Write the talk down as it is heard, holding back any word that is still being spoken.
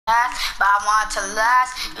but I want it to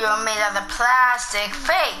last. You're made out of plastic,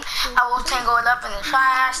 fake. I will tangle it up in the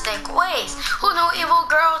plastic waste. Who knew evil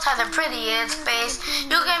girls had the prettiest face?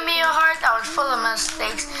 You gave me a heart that was full of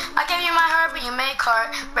mistakes. I gave you my heart, but you make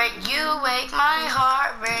heart break. You make my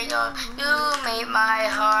heart break. Oh, you make my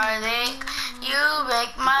heart ache. You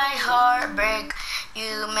make my heart break.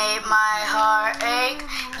 You make my heart ache.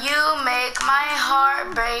 You make my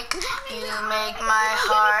heart break. You make my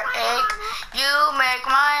heart ache. You make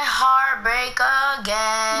my heart break again.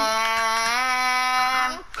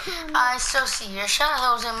 I still see your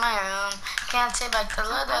shadows in my room. Can't take back the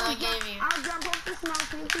love that I gave you. I'll jump off this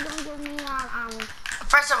mountain if you don't give me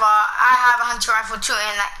First of all, I have a hunting rifle too,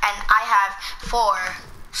 and I have 4.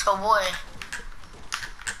 So boy.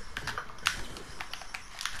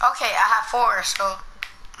 Okay, I have 4, so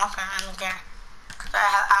okay, I don't care. Cause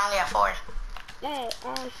I only have 4. Hey,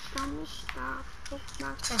 stop.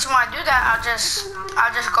 Since you want to do that, I'll just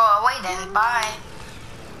go away then. Bye.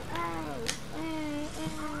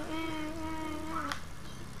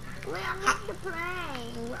 Wait, I'm not the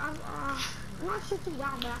plane. I'm not shooting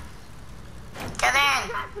down there. Get in.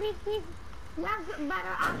 Please. You have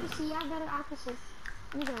better accuracy.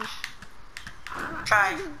 You go.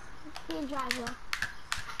 Try. Plane driver.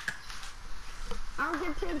 I'm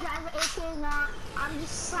gonna play driver 18 now. I'm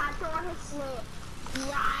just slapping on his slip.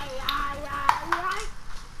 Yeah.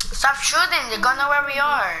 Stop shooting. They're gonna know where we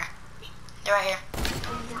are. They're right here.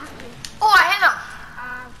 Exactly. Oh, I hit him.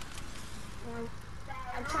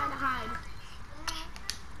 I'm trying to hide.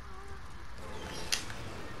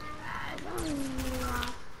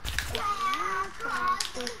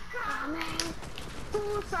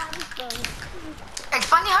 It's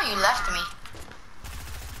funny how you left me.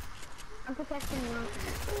 I'm protecting you.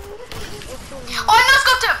 Oh, I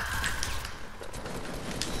no-scoped him!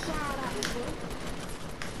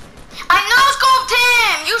 I no-scoped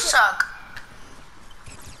him! You suck.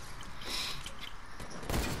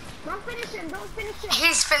 Don't finish him.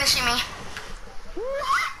 He's finishing me.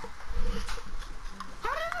 What?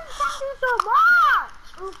 How did you fuck you so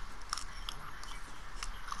much?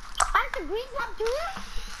 I have to green jump to you?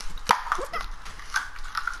 What the?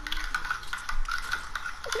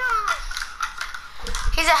 No.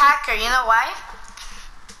 He's a hacker, you know why?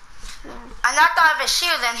 I knocked out of his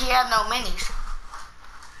shield and he had no minis.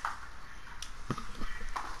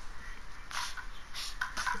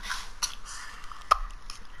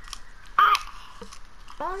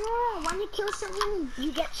 Oh no, when you kill someone,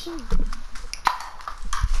 you get shield.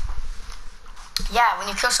 Yeah, when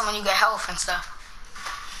you kill someone, you get health and stuff.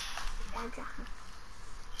 Exactly.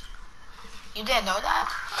 You didn't know that?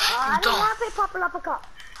 I don't want to play Papa Lapa Cup.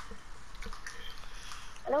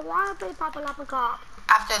 I don't want to play Papa Lapa Cup.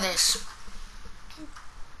 After this.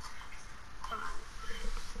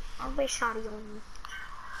 I'll play Shotty only.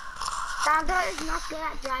 Sandra is not good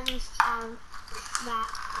at driving that.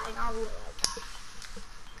 I know.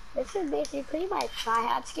 This is basically my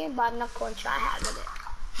try-hard skin, but I'm not going to try-hard with it.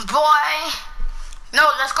 Boy!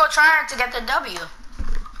 No, let's go try hard to get the W.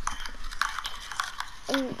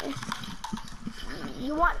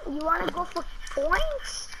 You want to go for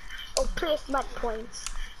points or placement points?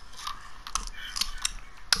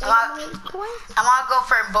 I want to go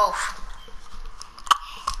for both.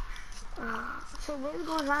 So where's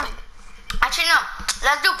going on? Actually, no.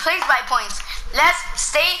 Let's do place by points. Let's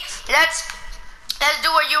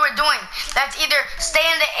do what you were doing. Let's either stay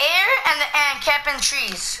in the air and camp in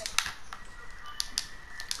trees.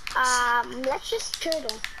 Let's just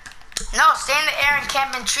turtle. No, stay in the air and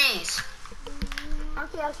camp in trees.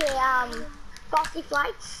 Okay, faulty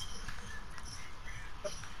flights.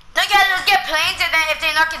 No, yeah, let's get planes and then if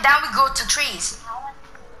they knock it down, we go to trees.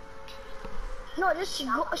 No, just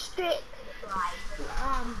go straight.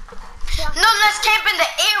 No, let's camp in the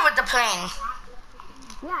air with the plane.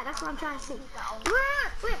 Yeah, that's what I'm trying to say.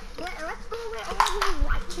 Wait, let's go where all these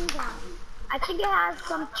white trees are. I think it has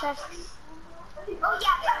some chests. Oh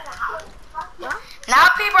yeah, there's a house. Yeah? Now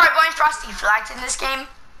people are going frosty flags in this game.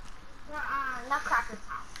 Nutcracker's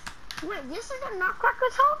house. Wait, this is the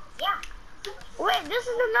Nutcracker's house? Yeah. Wait, this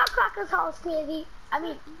is the Nutcracker's house, Crazy. I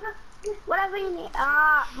mean, whatever you need.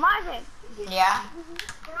 Marvin. Yeah.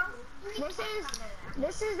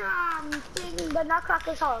 This is the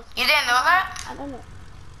Nutcracker's house. You didn't know that? I don't know.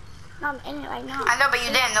 No, I'm in it right now. I know, but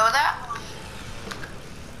you didn't know that?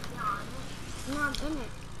 No, I'm in it.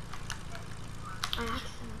 I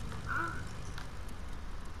accidentally.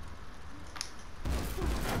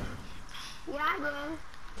 Yeah, I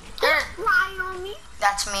did. Fly on me.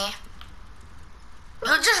 That's me.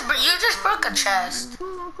 You just broke a chest.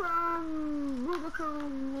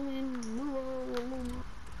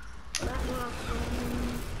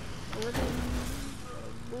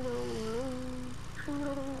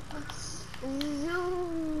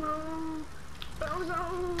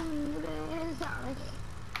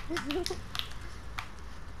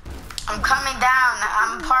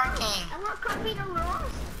 talking. I want to copy the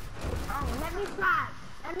rules. Oh, let me try.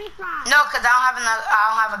 Let me try. No, cause I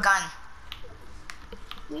don't have a gun.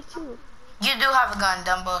 Me too. You do have a gun,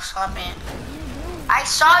 Dumbo. Stop it. You do. I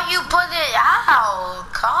saw you put it out.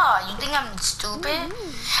 God, you think I'm stupid?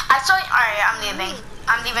 I saw. Alright, I'm leaving.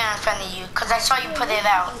 I'm leaving in front of you, cause I saw you put it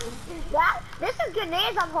out. This is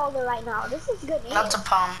grenades I'm holding right now. This is grenades. That's a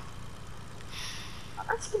pump.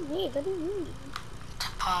 That's grenades. What do you mean? It's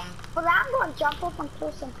a pump. But I'm going to jump up and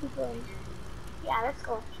kill some people. And... Yeah, let's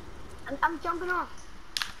go. I'm jumping off.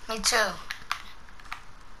 Me too.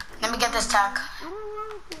 Let me get this tack.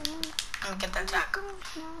 Let me get that tack.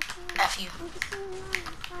 F you.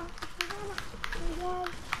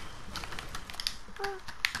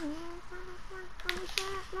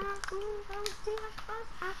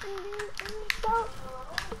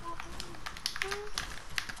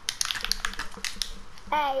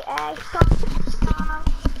 Hey, stop.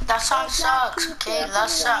 That song sucks, okay?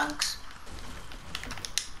 Lust sucks.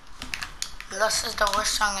 Lust is the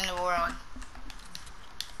worst song in the world.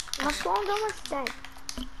 My phone almost dead.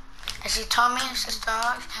 And she told me to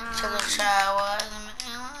start to the shower.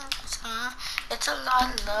 It's a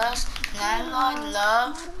lot of lust, not a lot of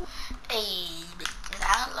love. Hey,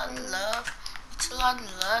 not a lot of love. It's a lot of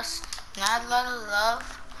lust, not a lot of love.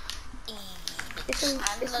 Hey, It's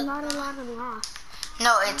not a lot of loss.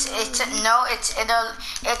 no, it's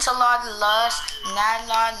a lot of lust, not a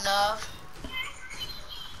lot of love.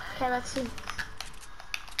 Okay, let's see.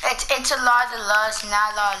 It's a lot of lust,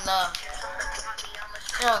 not a lot of love.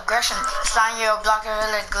 Your aggression, sign your blocker,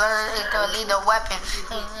 lead the weapon.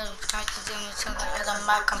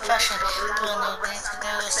 My confession,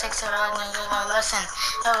 six lesson.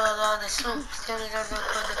 The truth,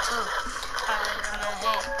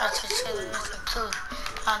 the truth.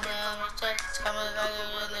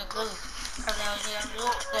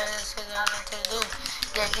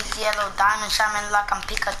 These yellow diamonds shining like I'm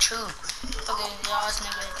Pikachu. Okay, y'all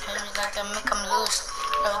niggas like to make them loose.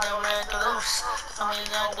 The red loose. I mean,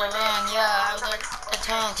 the land, yeah. I got the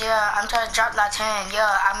 10, yeah. I'm trying to drop that 10,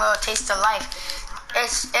 yeah. I'm gonna taste the life.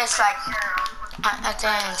 It's like a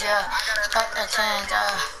 10, yeah. Got the 10,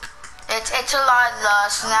 yeah. It's a lot of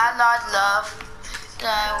lust, not a lot of love.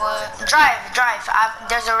 Drive.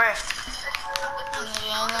 There's a rift.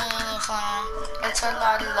 It's a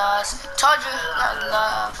lot of lust. Told you, a lot of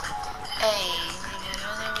love. Hey.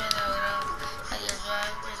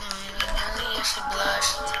 She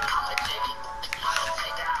blushed.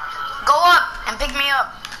 Go up and pick me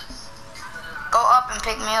up. Go up and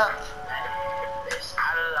pick me up.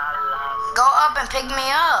 Go up and pick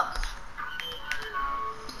me up.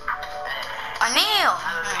 Anil.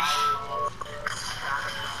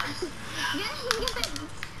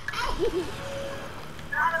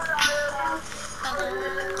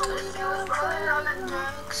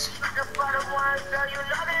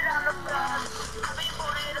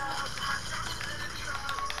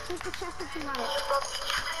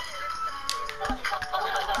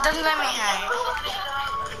 Doesn't let me hang.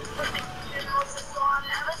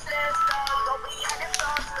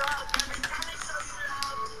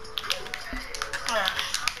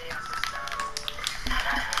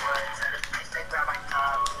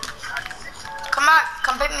 Come on,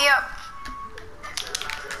 come pick me up.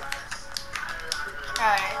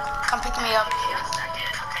 Alright, come pick me up.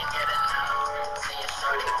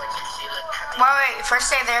 Wait, first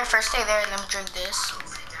stay there, let me drink this.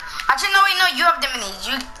 Actually, no, you have the minis.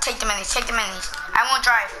 You take the minis, I won't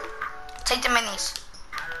drive. Take the minis.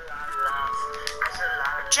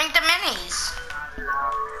 Drink the minis.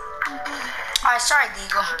 Alright, sorry,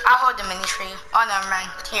 Deagle. I'll hold the minis for you. Oh, never mind.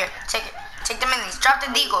 Here, take it. Take the minis. Drop the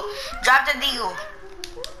Deagle.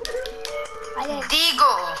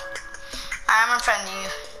 Deagle. I'm unfriending you.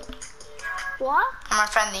 What? I'm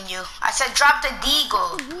unfriending you. I said drop the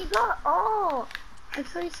Deagle. Deagle? Oh. I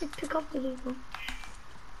thought you said pick up the Deagle.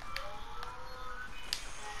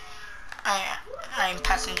 I'm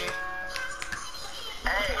passenger.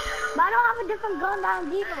 But I don't have a different gun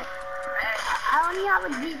than Deagle. I only have a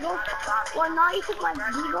Deagle. Well, no, you took my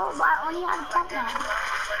Deagle, but I only have a pump now.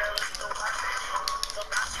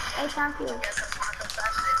 Hey, thank you.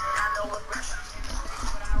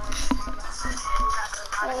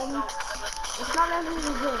 It's not letting me do.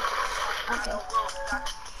 Okay.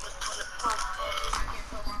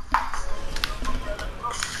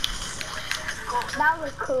 That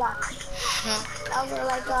was clutch. That was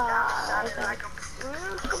like a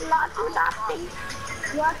clutch with that thing.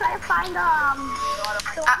 You wanna try to find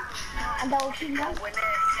and the ocean one?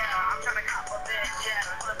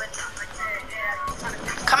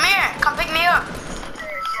 Come here, come pick me up.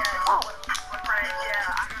 Oh.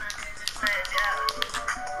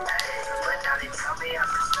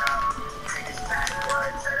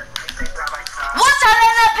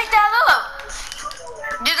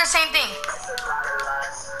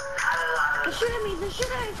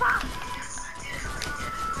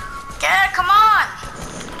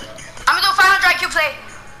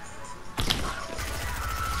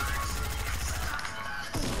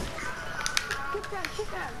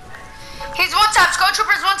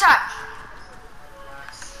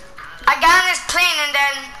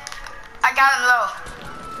 got him low.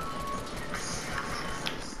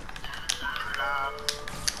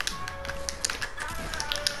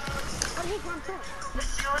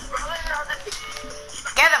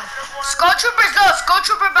 Get him. Skull Trooper's low. Skull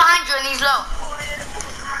Trooper behind you and he's low.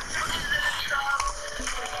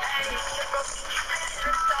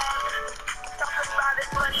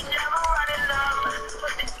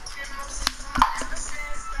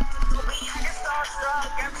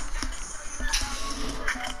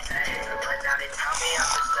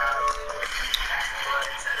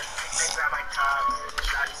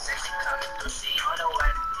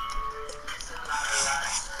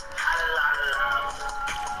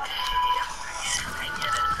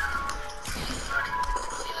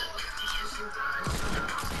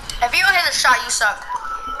 If you don't hit a shot, you suck.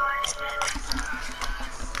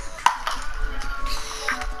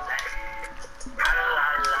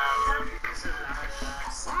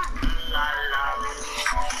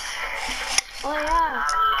 Oh yeah.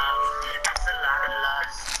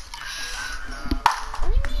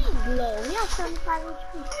 What do you mean low? We have 75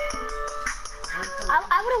 HP.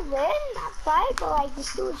 I would have won that fight, but like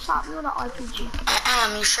this dude shot me with an RPG.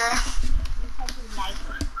 You sure?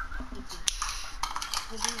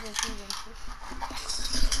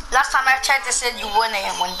 Last time I checked, they said you wouldn't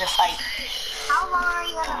win the fight. How long are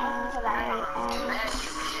you gonna win for that?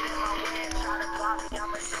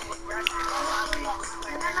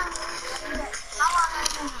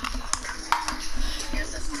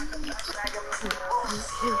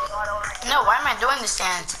 No, why am I doing this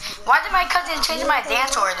dance? Why did my cousin change my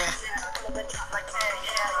dance order?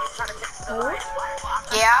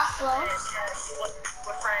 Yeah?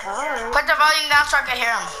 Put the volume down so I can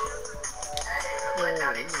hear him.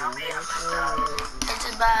 It's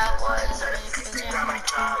about what's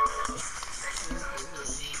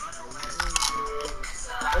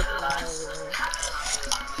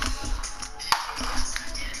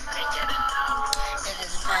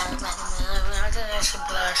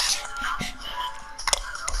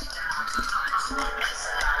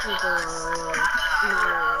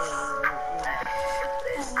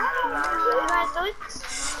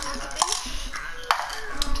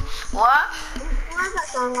what? Where's that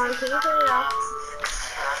song on? Can you turn it off?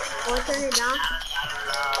 Or turn it down?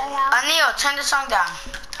 Anil, turn the song down.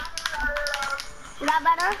 Is that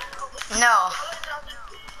better? No.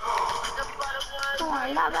 Oh,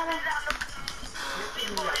 is that better?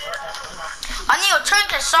 Anil, turn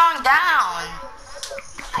the song down.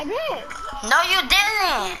 I did. No, you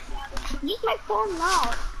didn't. Use my phone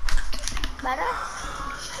now. Better?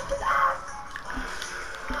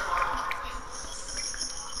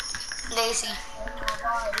 Lazy.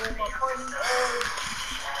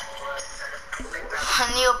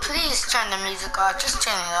 Anil, please turn the music off. Just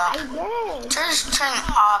turn it off. I did. Just turn it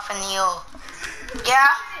off, Anil.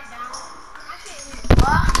 Yeah?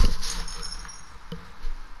 What?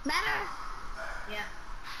 Better?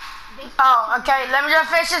 Oh, okay. Let me just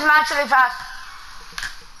finish this match really fast.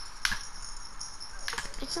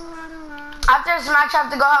 It's a lot of After this match, I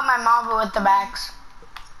have to go help my mom with the bags.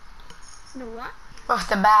 The what? With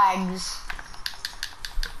the bags.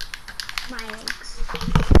 My eggs.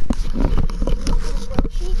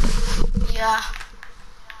 Yeah.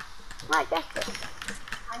 What? That's it.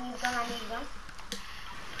 I need them.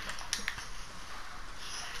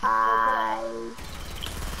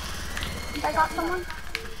 I got someone.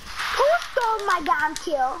 Who stole my damn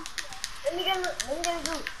kill? Let me get a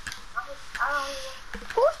loot.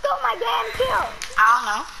 Who stole my damn kill? I don't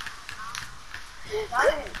know.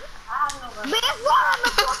 Best one on the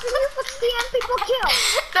fucking you for stealing people kill.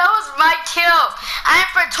 That was my kill. I am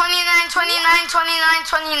for 29, 29, 29,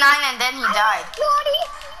 29, and then he died. 40,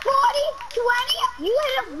 20. You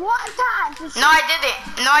hit it one time. No, I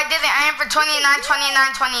didn't. No, I didn't. I am for 29,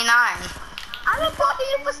 29, 29. I'm reporting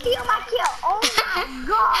you for stealing my kill. Oh my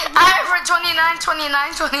god. I am for 29,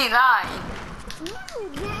 29, 29. You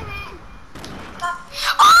did it.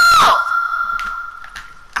 Oh!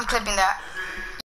 I'm clipping that.